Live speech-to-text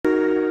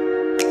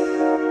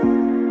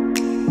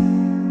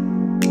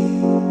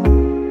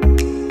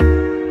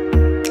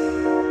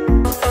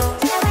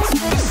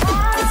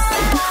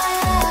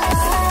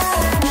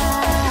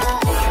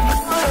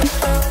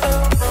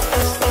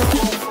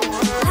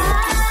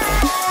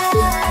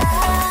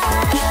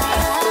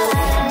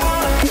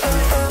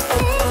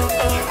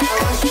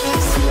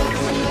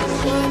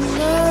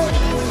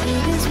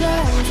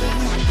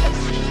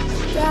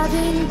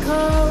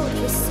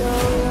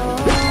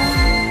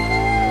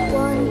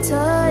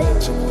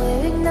and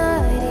we're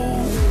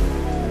igniting,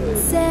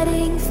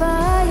 setting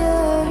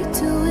fire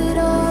to it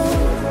all.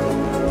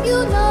 You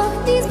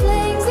know these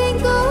flames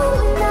ain't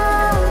going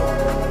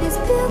out. This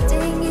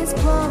building is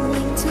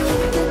crumbling to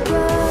the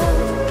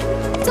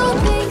ground. Don't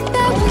think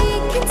that we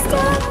can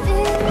stop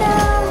it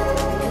now,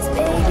 'cause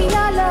baby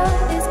our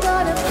love is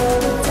gonna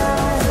burn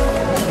down.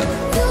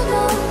 You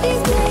know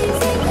these flames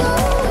ain't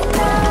going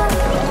out.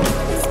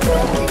 This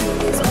building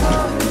is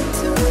crumbling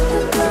to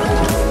the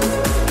ground.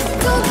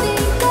 Don't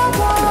think I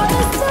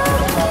wanna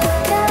stop it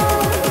now,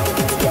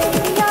 'cause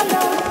baby our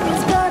love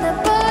is gonna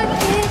burn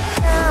it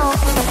down.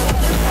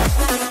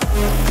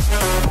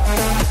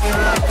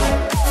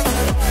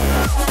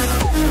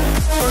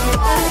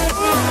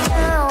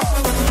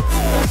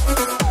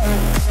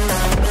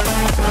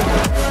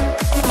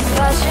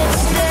 I should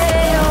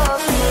stay or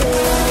be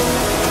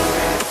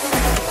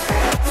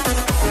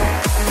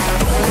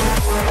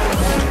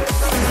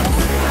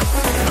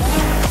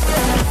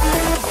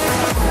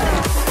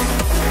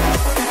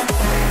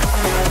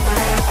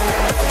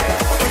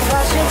if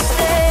I should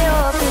stay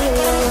or be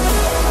alone.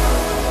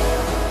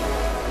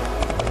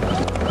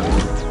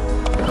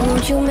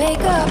 Won't you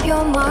make up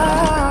your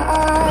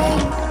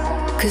mind?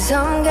 'Cause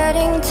I'm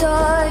getting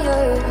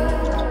tired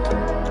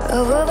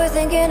of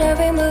overthinking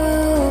every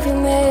move you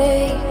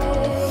make,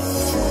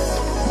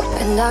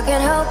 and I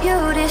can help you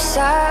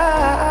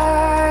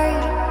decide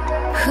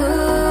who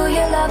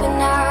you're loving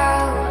now,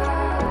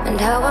 and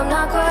how I'm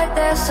not quite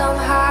there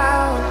somehow.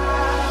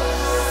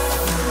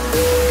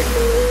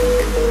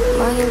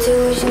 My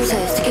intuition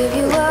says to give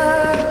you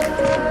up,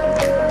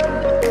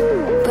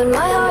 but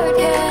my heart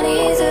can't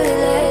easily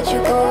let you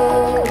go.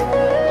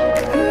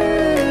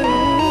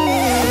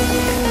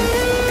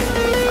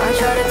 I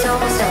try to tell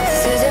myself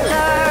this isn't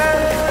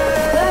love,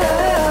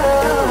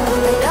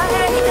 and I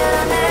hate that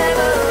I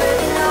never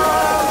really know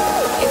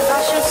if I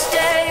should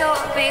stay or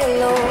be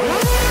alone.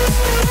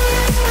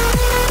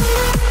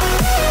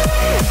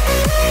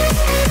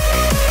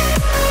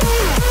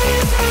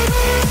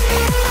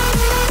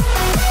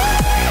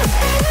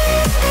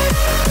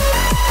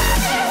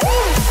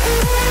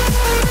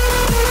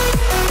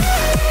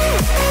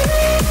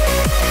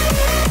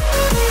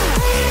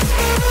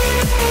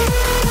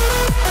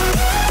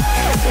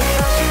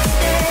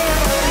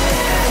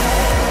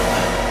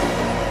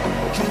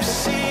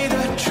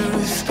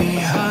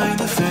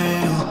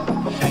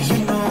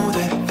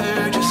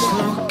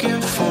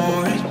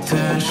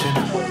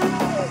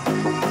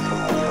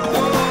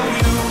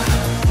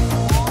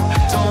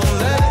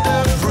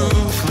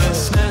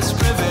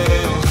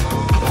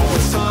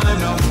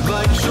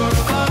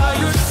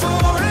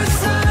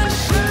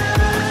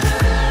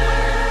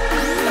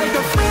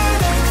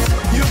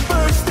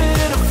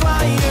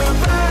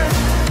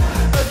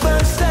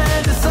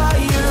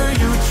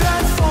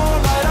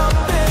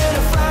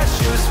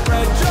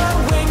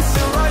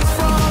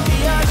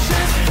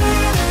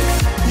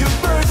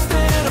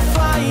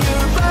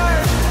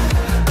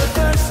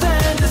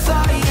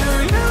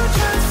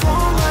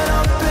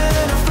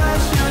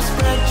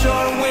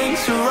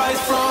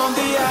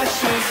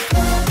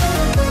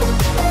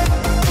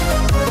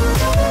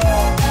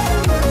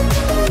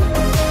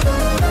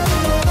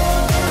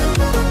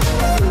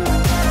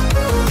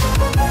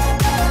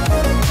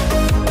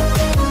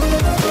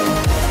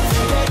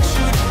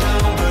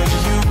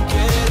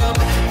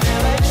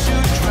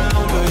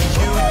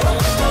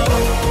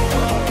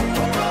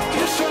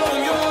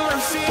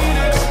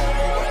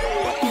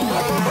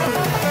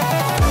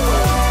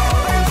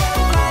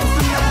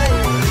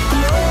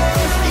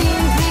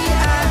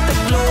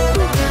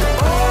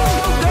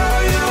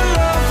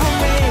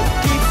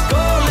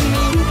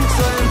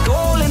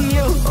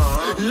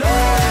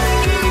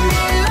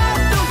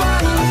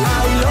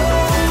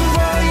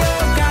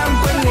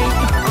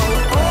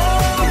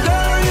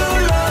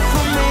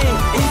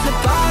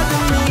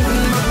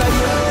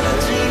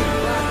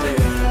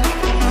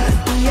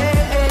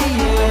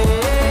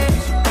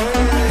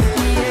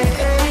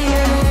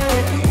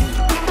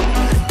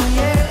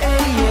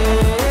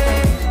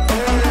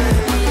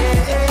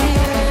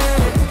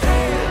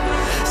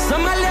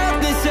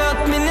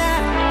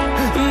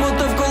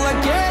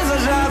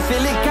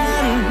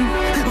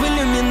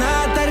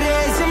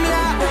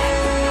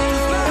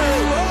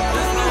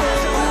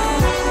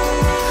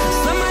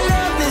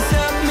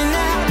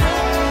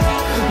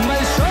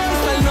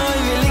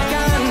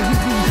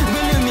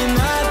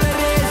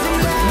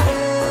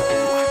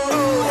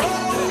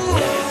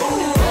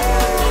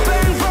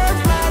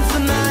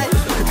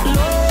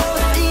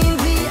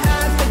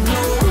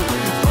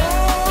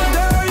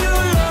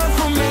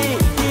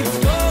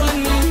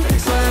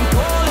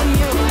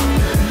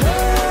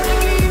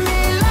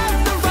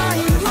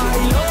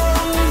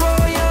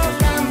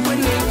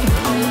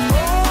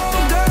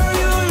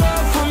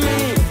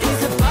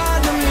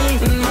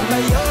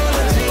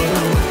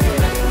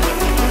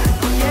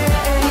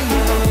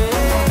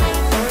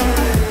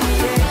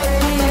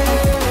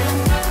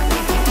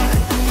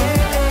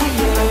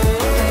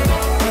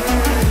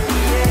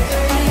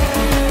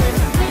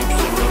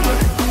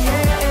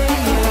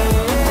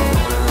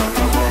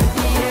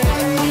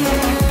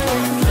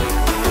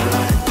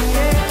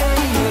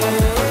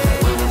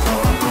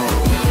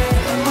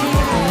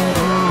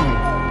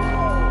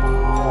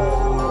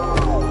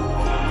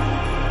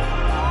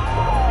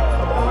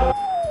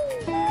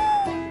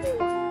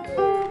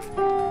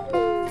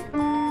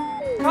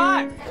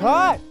 Cut!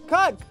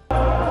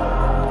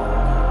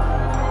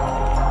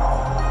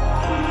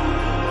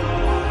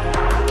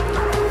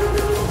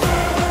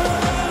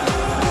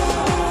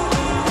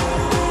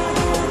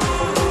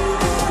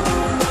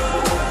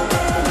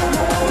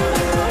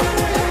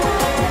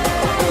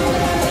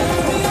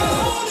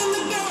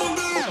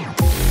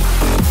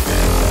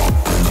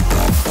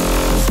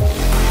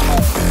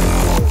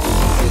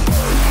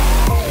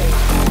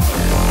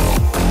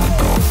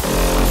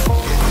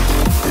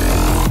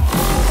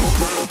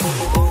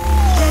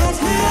 Let's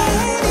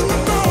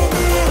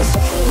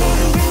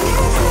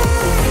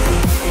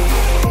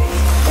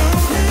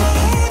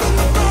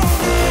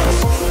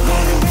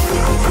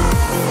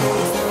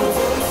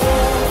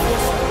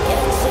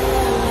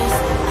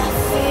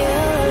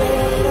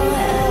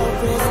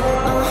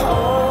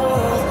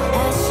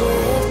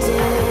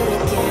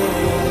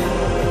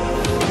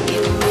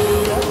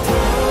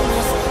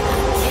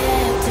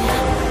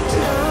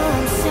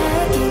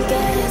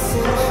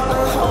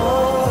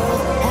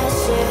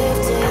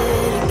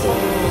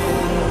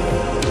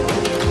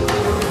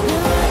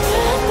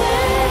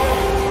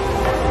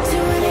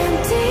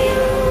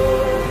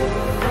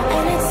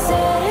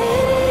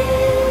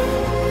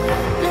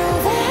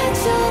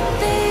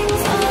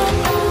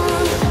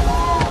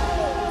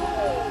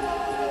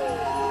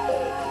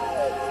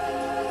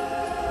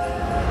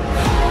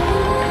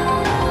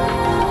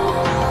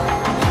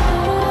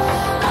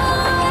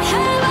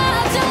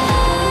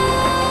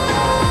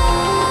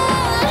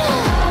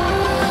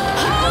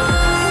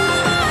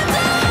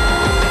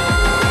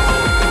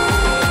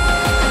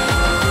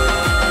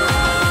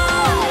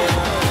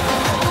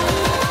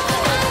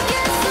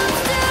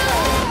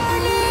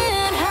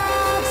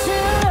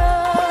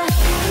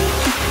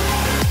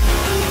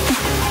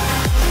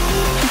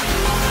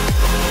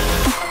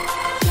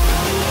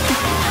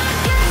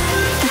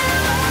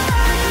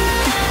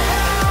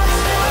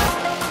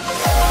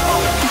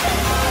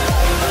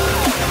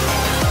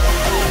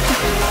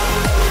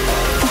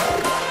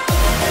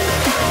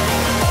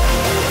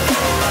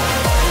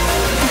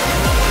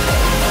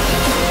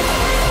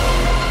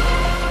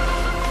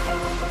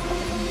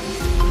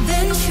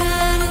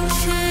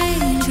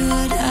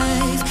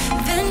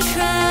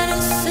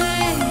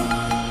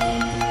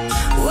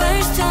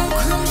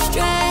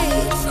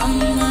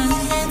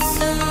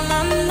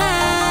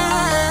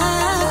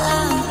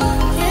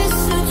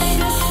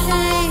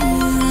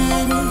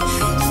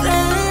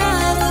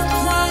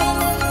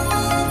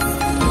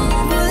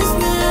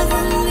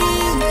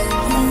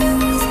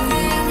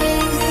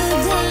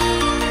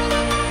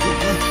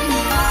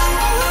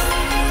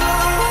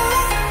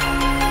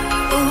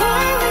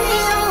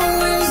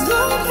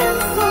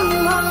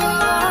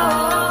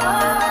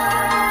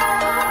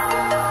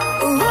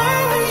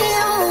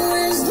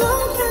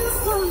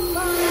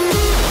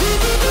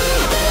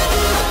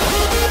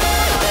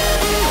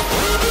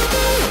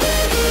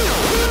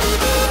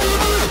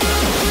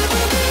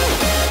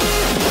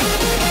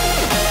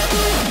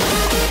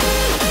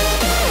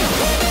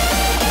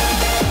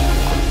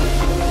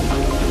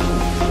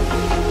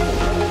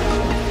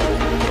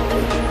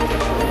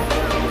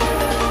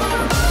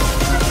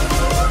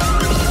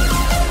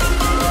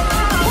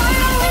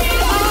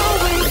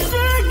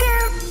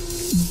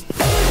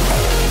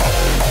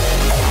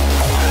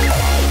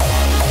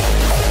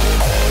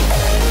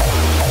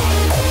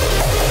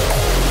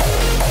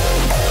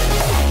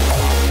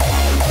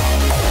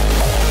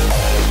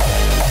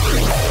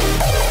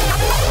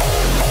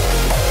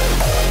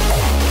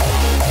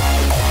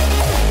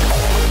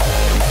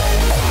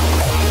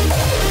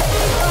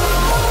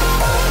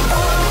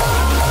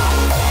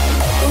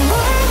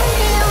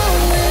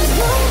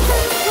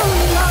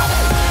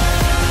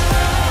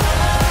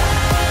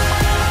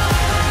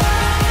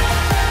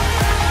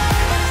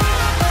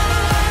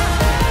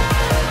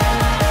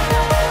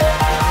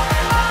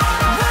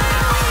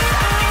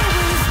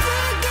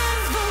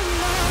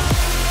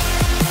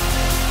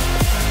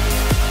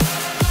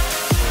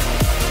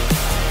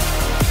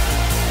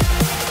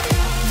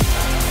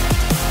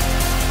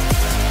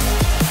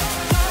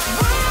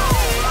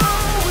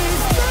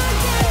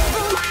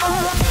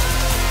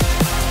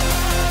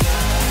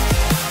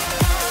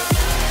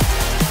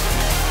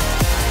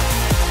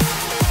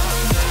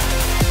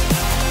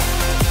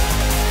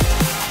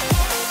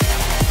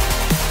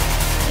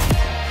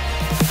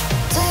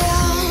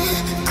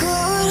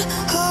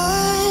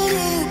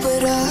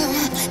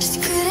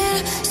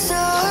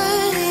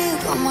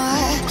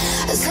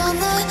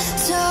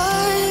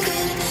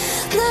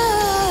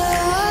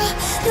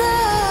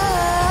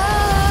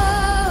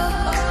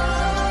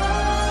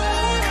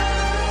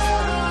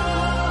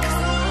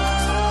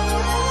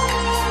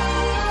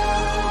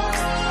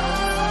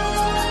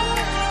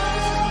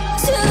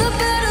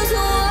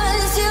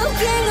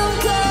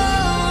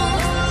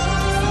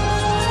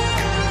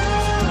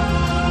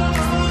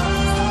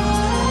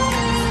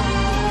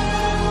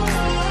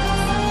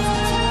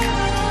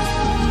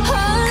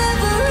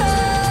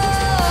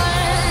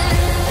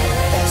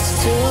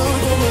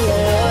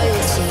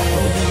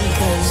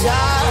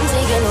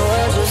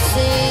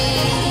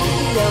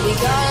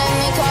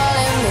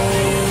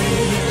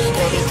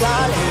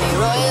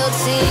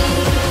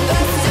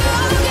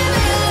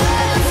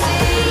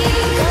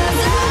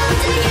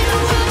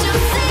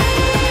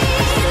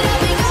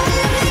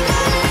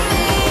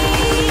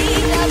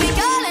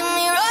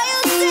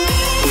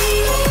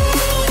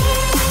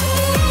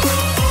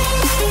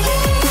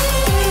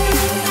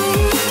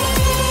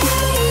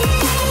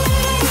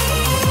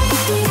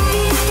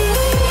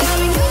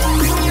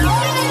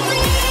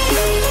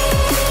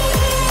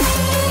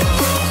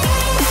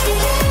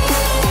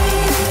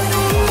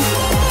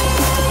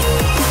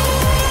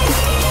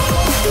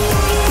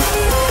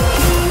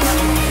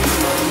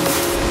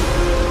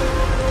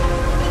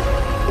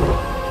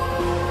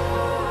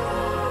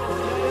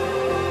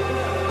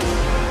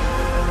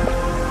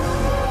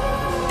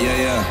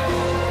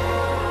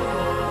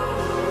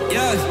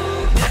yeah.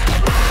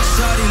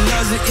 Shorty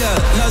loves it, yeah,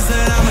 loves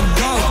that I'm a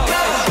goat.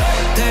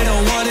 They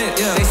don't want it,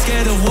 yeah, they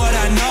scared of what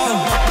I know.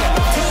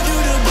 Told you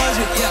the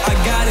budget, yeah, I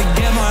gotta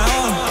get my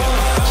own.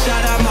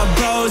 Shout out my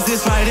bros,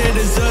 this right here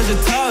deserves a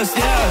toast,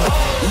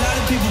 yeah. A lot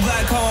of people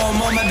back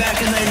home on my back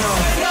and they know.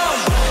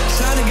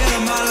 Trying to get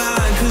on my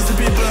line, cause the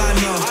people I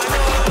know.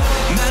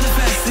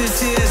 Manifest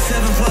this year, 7+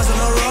 on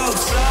the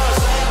ropes.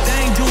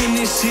 They ain't doing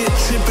this shit,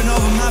 tripping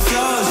over my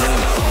flows.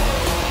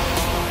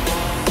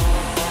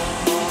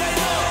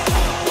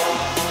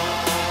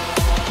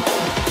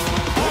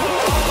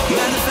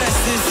 Manifest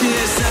this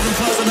year,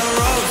 7+ on the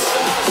ropes.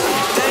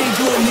 They ain't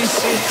doing this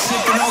shit,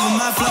 tripping over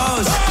my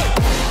flows.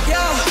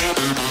 Yeah.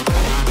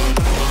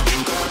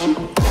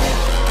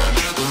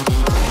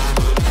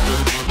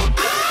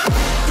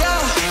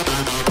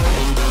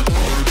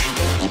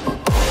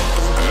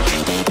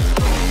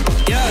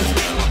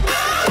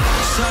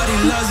 Shorty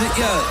loves it,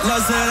 yeah,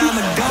 loves that I'm a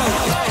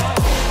goat.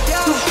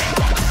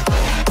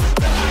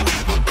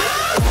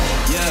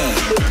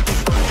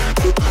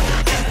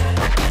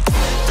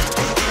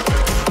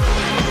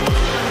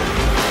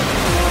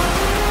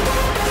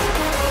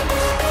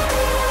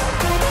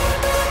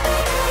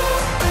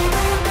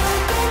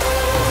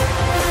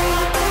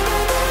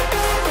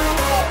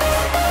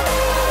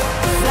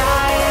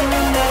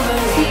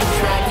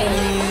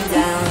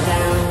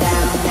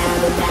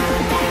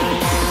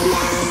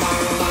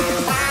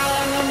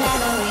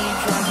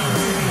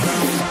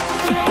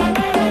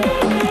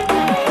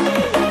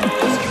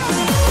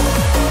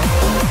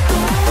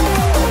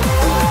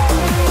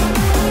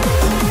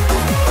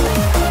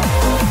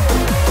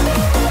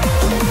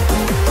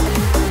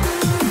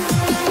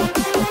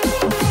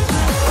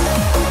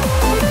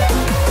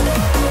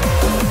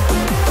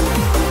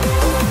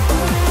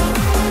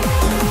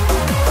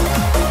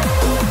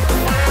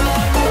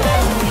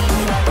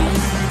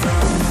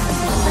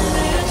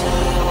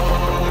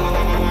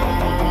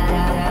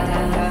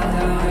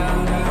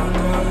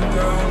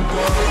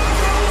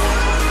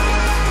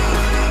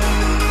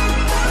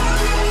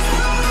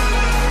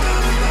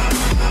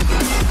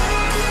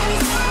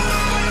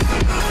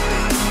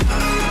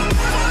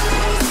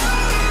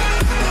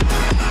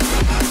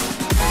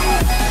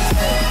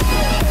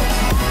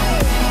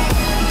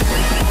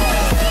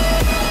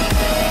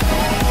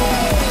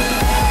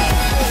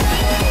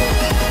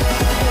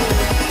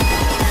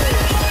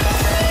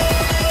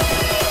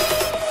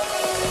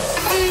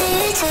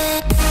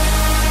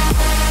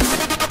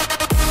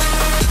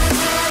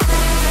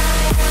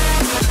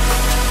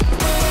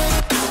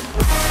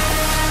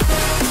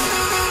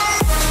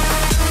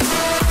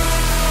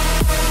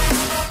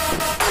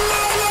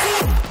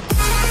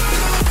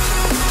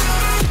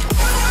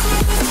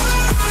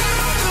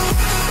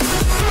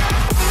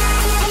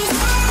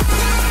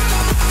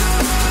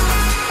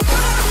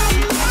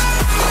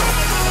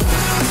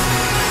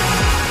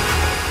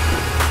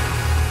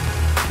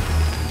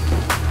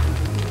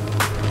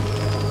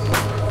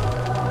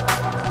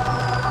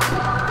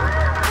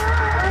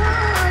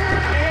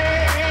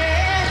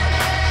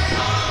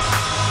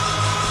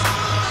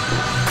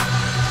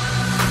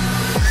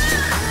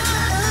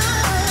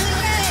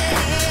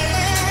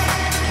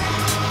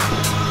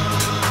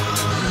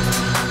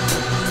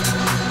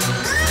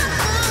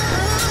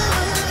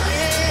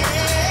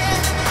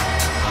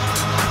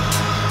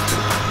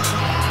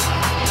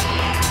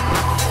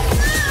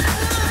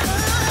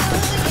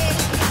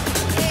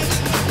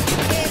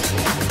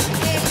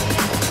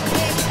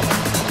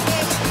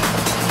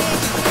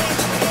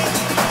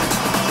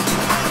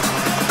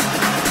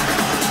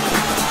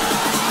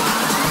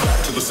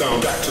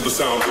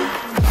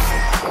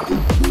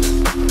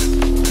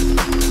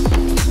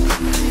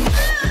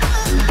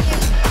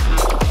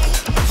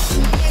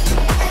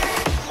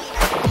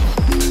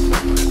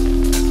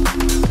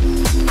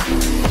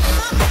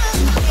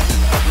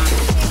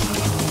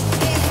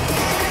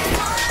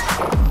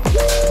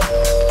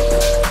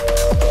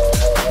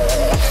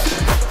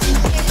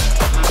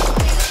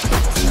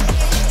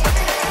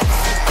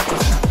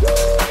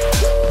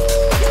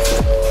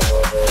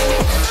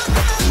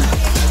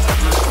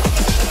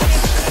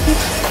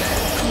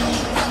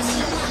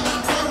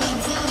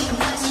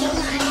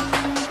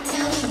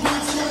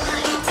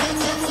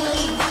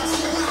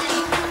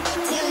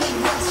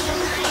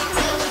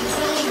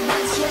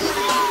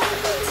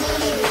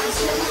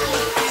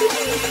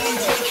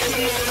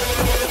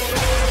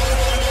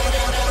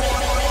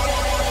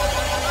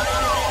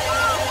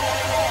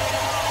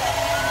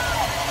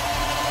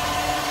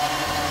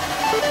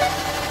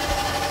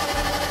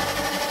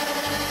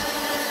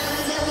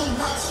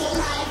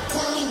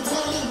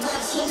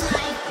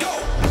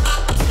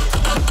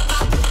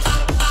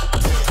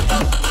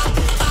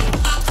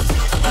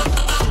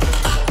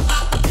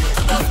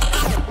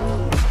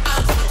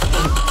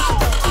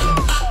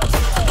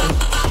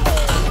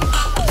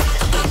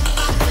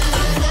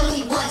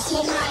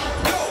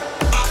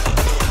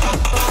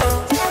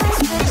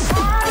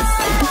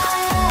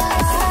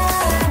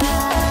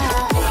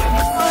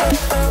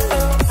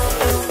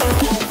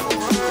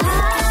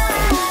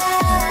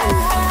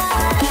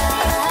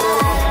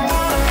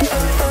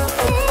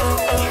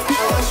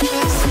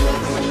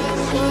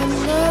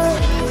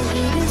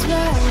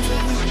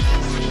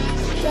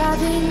 I've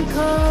been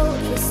cold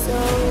for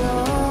so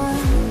long.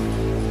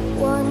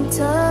 One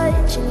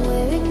touch and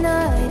we're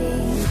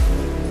igniting,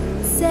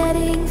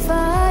 setting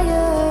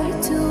fire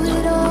to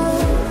it all.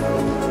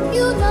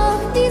 You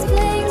know these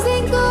flames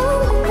ain't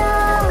going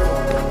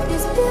out.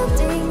 This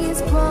building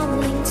is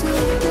crumbling to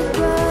the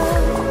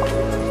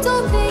ground.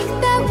 Don't think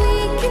that we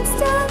can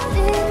stop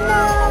it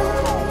now,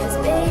 'cause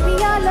baby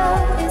our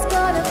love is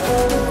gonna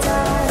burn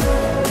down.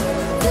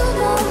 You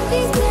know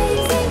these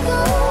flames ain't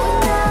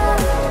going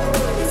out.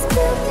 This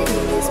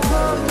building is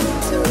crumbling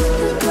to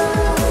the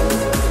ground.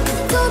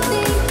 Don't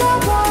think I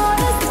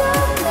wanna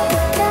stop it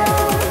now,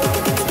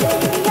 'cause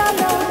baby our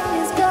love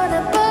is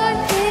gonna burn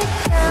it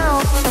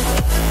down.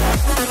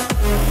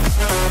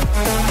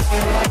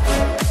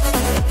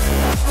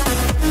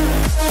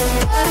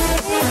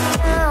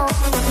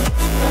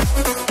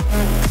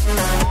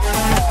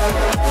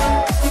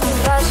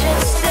 If I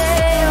should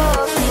stay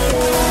or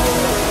leave,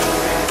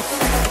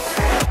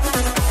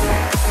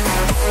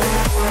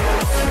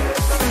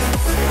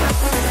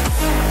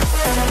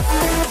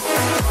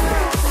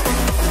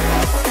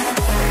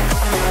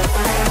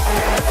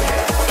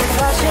 if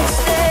I should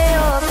stay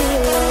or be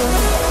alone,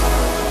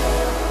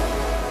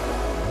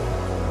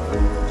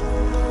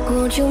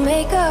 won't you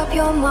make up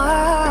your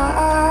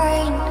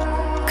mind?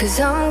 'Cause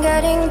I'm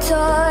getting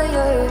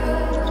tired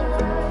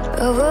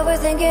of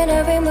overthinking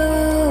every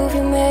move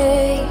you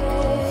make,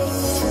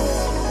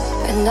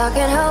 and I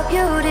can help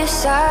you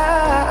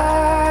decide.